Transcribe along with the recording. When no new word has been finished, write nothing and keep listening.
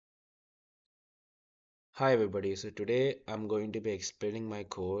Hi everybody, so today I'm going to be explaining my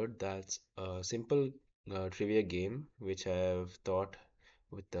code that's a simple trivia game which I have taught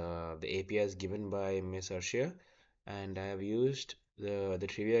with the APIs given by Miss Arshia, and I have used the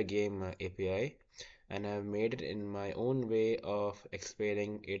trivia game API, and I've made it in my own way of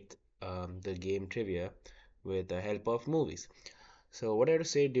explaining it the game trivia with the help of movies. So what I had to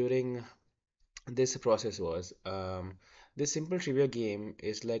say during this process was this simple trivia game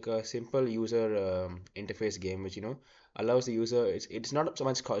is like a simple user interface game which allows the user. It's not so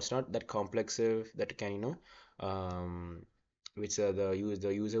much it's not that complex that can which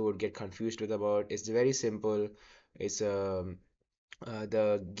the user would get confused with about. It's very simple. It's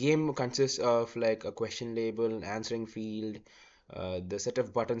The game consists of like a question label, an answering field. The set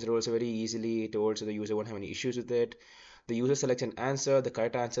of buttons are also very easily told, so the user won't have any issues with it. The user selects an answer, the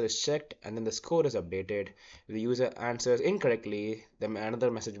correct answer is checked, and then the score is updated. If the user answers incorrectly, then another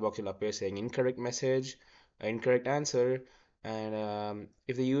message box will appear saying incorrect message, incorrect answer, and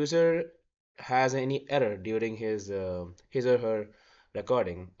if the user has any error during his or her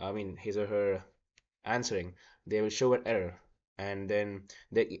recording, I mean his or her answering, they will show an error, and then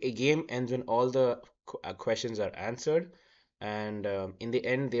the game ends when all the questions are answered. And in the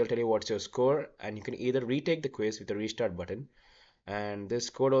end, they'll tell you what's your score, and you can either retake the quiz with the restart button. And this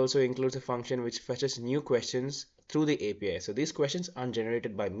code also includes a function which fetches new questions through the API. So these questions aren't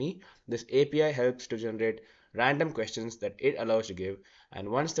generated by me. This API helps to generate random questions that it allows to give. And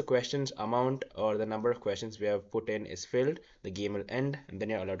once the questions amount or the number of questions we have put in is filled, the game will end, and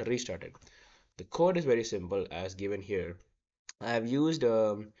then you're allowed to restart it. The code is very simple as given here. I have used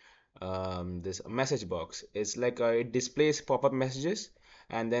this message box. It's like it displays pop-up messages,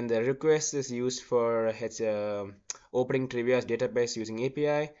 and then the request is used for opening Trivia's database using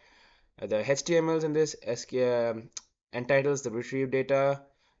API. The HTMLs in this entitles the retrieve data.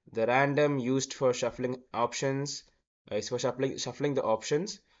 The random used for shuffling options is for shuffling the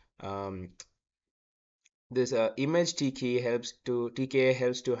options. Um, this image TK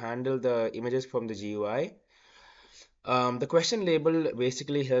helps to handle the images from the GUI. The question label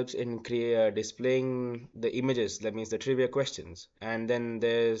basically helps in displaying the images, that means the trivia questions. And then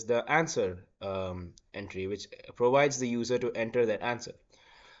there's the answer entry, which provides the user to enter their answer.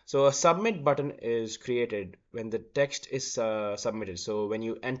 So a submit button is created when the text is submitted. So when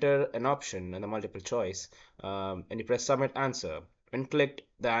you enter an option and a multiple choice, and you press submit answer, when clicked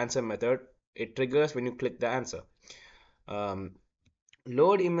the answer method, it triggers when you click the answer. Um,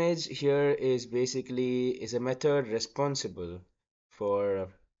 Load image here is a method responsible for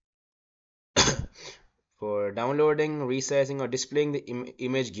for downloading, resizing, or displaying the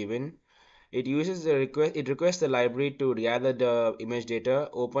image given. It requests the library to gather the image data,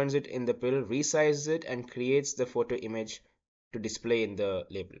 opens it in the pill, resizes it, and creates the photo image to display in the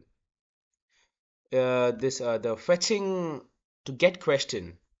label. This The fetching to get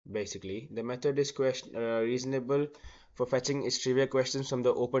question, basically the method is reasonable for fetching its trivia questions from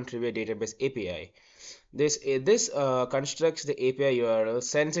the Open Trivia Database API. This constructs the API URL,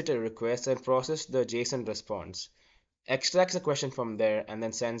 sends it a request, and processes the JSON response, extracts the question from there, and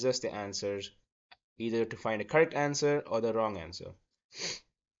then sends us the answers, either to find a correct answer or the wrong answer.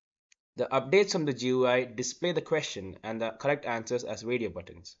 The updates from the GUI display the question and the correct answers as radio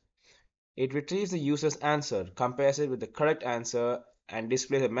buttons. It retrieves the user's answer, compares it with the correct answer, and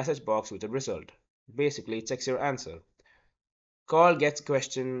displays a message box with the result. Basically, it checks your answer. Calls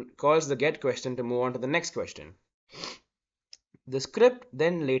the get question to move on to the next question. The script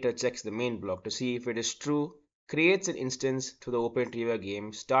then later checks the main block to see if it is true, creates an instance to the OpenTrivia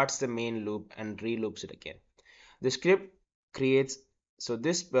game, starts the main loop, and reloops it again. The script creates so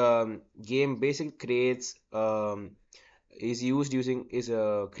this game basically creates is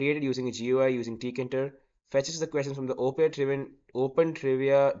created using a GUI using tkinter, fetches the questions from the Open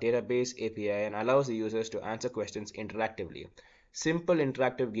Trivia database API, and allows the users to answer questions interactively. Simple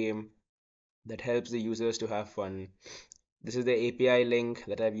interactive game that helps the users to have fun. This is the API link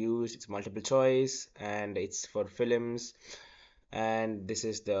that I've used. It's multiple choice and it's for films. And this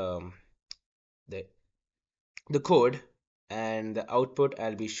is the the code and the output.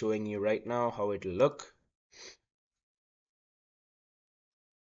 I'll be showing you right now how it will look.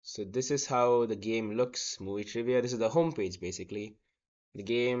 So this is how the game looks. Movie trivia. This is the home page basically. The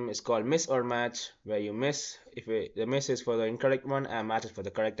game is called Miss or Match, where you miss if the miss is for the incorrect one and match is for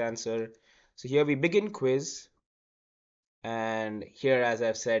the correct answer. So here we begin quiz, and here, as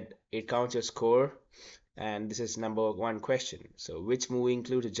I've said, it counts your score. And this is number one question. So which movie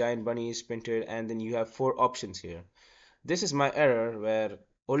includes a giant bunny is printed? And then you have four options here. This is my error where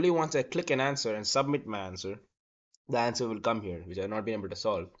only once I click an answer and submit my answer, the answer will come here, which I've not been able to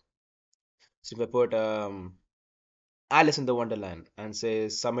solve. So if I put Alice in the Wonderland and say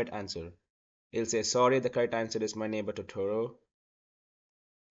submit answer, it'll say sorry, the correct answer is My Neighbor Totoro.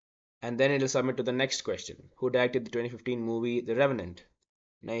 And then it'll submit to the next question. Who directed the 2015 movie The Revenant?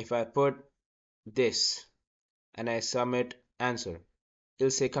 Now if I put this and I submit answer,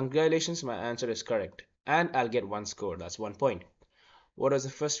 it'll say congratulations, my answer is correct. And I'll get one score, that's 1 point. What was the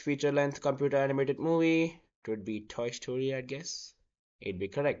first feature-length computer animated movie? It would be Toy Story, I'd guess. It'd be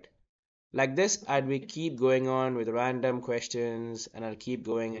correct. Like this, I'd be keep going on with random questions and I'll keep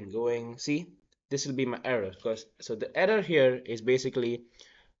going and going. See, this will be my error. Because so the error here is basically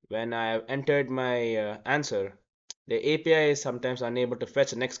when I have entered my answer, the API is sometimes unable to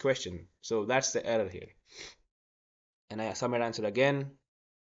fetch the next question. So that's the error here. And I submit answer again.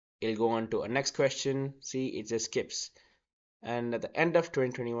 It'll go on to a next question. See, it just skips. And at the end of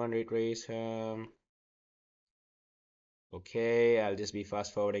 2021 rate race, okay, I'll just be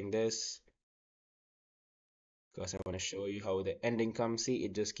fast forwarding this because I want to show you how the ending comes. See,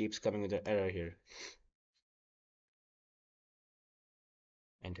 it just keeps coming with an error here.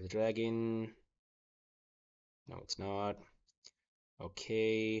 Enter the dragon. No, it's not.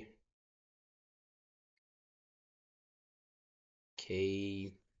 Okay.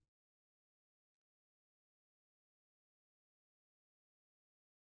 Okay.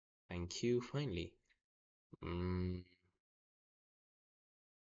 Thank you, finally. Mm,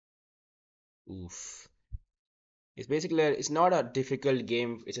 oof. It's basically, it's not a difficult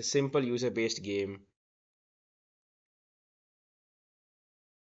game. It's a simple user-based game.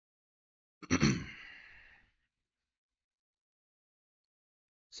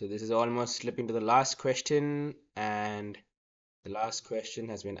 So this is almost slipping to the last question, and the last question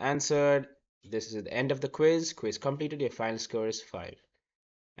has been answered. This is the end of the quiz. Quiz completed. Your final score is 5.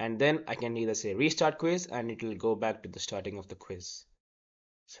 And then I can either say restart quiz and it will go back to the starting of the quiz.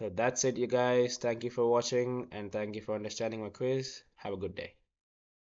 So that's it, you guys. Thank you for watching and thank you for understanding my quiz. Have a good day.